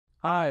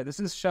Hi, this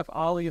is Chef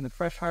Ollie in the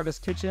Fresh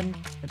Harvest Kitchen,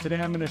 and today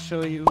I'm going to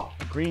show you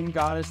a green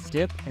goddess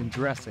dip and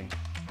dressing,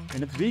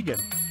 and it's vegan.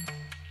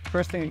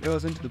 First thing that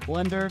goes into the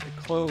blender,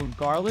 a clove of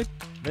garlic,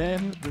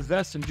 then the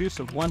zest and juice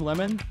of 1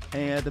 lemon,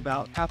 and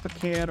about half a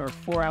can or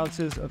 4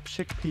 ounces of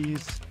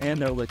chickpeas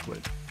and their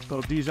liquid. A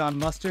little Dijon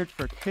mustard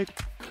for kick,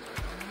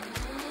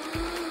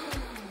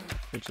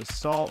 pinch of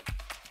salt.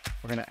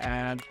 We're going to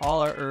add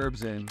all our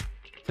herbs in.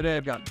 Today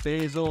I've got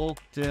basil,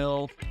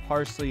 dill,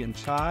 parsley, and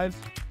chives.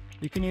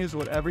 You can use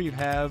whatever you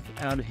have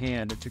on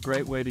hand. It's a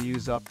great way to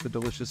use up the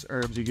delicious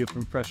herbs you get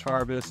from Fresh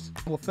Harvest.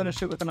 We'll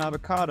finish it with an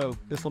avocado.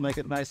 This will make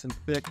it nice and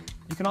thick.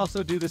 You can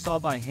also do this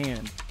all by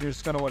hand. You're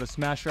just going to want to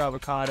smash your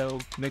avocado,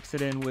 mix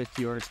it in with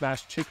your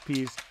smashed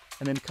chickpeas,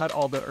 and then cut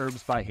all the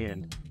herbs by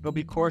hand. It'll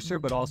be coarser,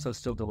 but also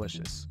still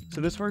delicious. So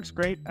this works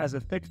great as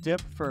a thick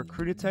dip for a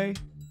crudité.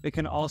 It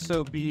can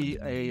also be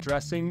a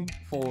dressing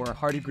for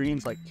hearty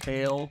greens like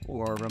kale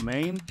or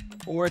romaine.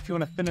 Or if you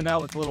want to thin it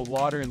out with a little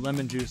water and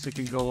lemon juice, it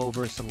can go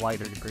over some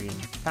lighter greens.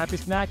 Happy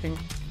snacking!